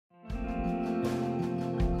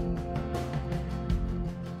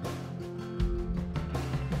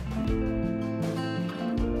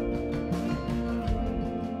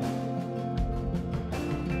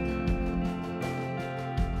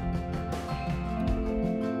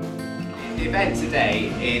The event today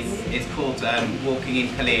is called Walking in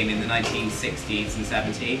Caerleon in the 1960s and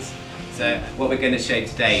 70s. So what we're going to show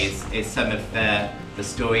today is some of the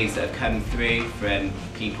stories that have come through from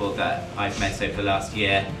people that I've met over the last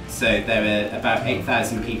year. So there are about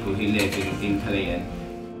 8,000 people who live in Caerleon.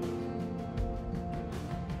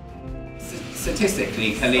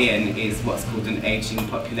 Statistically, Caerleon is what's called an ageing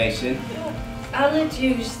population. Aled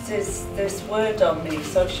used this word on me,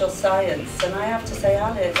 social science, and I have to say,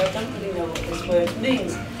 Aled, I don't really know what this word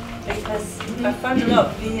means, because I find a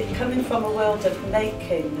lot, coming from a world of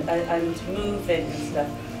making and moving and stuff,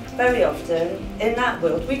 very often in that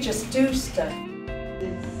world we just do stuff.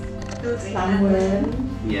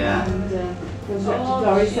 Yeah. And those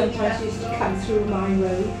lorries sometimes used to come through my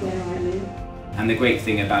road where I live. And the great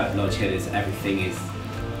thing about Lodge Hill is everything is,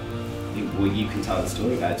 well, you can tell the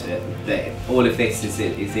story about it. That all of this is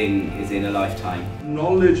in a lifetime.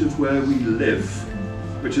 Knowledge of where we live,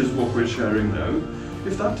 which is what we're sharing now,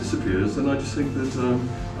 if that disappears, then I just think that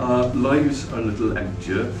our lives are a little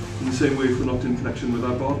emptier. In the same way, if we're not in connection with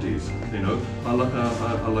our bodies, you know, our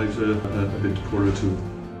lives are a bit poorer too.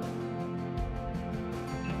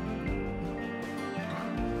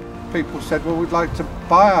 People said, well, we'd like to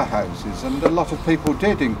buy our houses, and a lot of people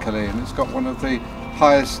did in Caerleon. It's got one of the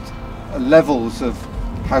highest levels of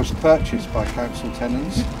house purchase by council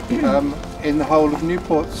tenants in the whole of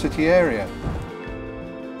Newport city area.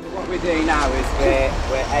 What we're doing now is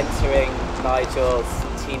we're entering Nigel's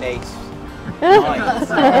teenage mind.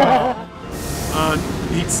 And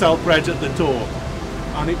he'd sell bread at the door,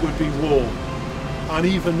 and it would be warm. And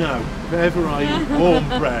even now, if ever I eat warm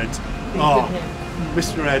bread,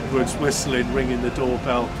 Mr. Edwards whistling, ringing the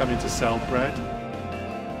doorbell, coming to sell bread.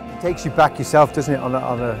 It takes you back yourself, doesn't it, on that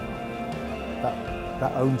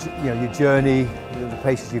own, you know, your journey, the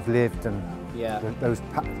places you've lived, and those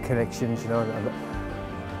connections, you know, and the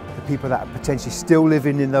people that are potentially still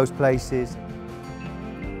living in those places.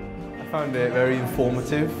 I found it very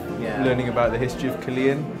informative, learning about the history of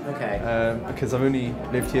Caerleon. Because I've only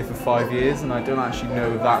lived here for 5 years and I don't actually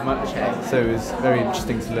know that much. So it was very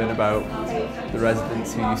interesting to learn about the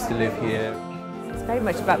residents who used to live here. It's very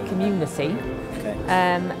much about community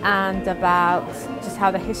and about just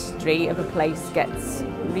how the history of a place gets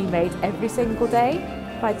remade every single day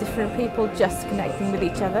by different people just connecting with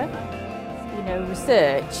each other. You know,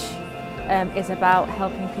 research is about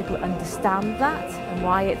helping people understand that and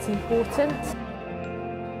why it's important.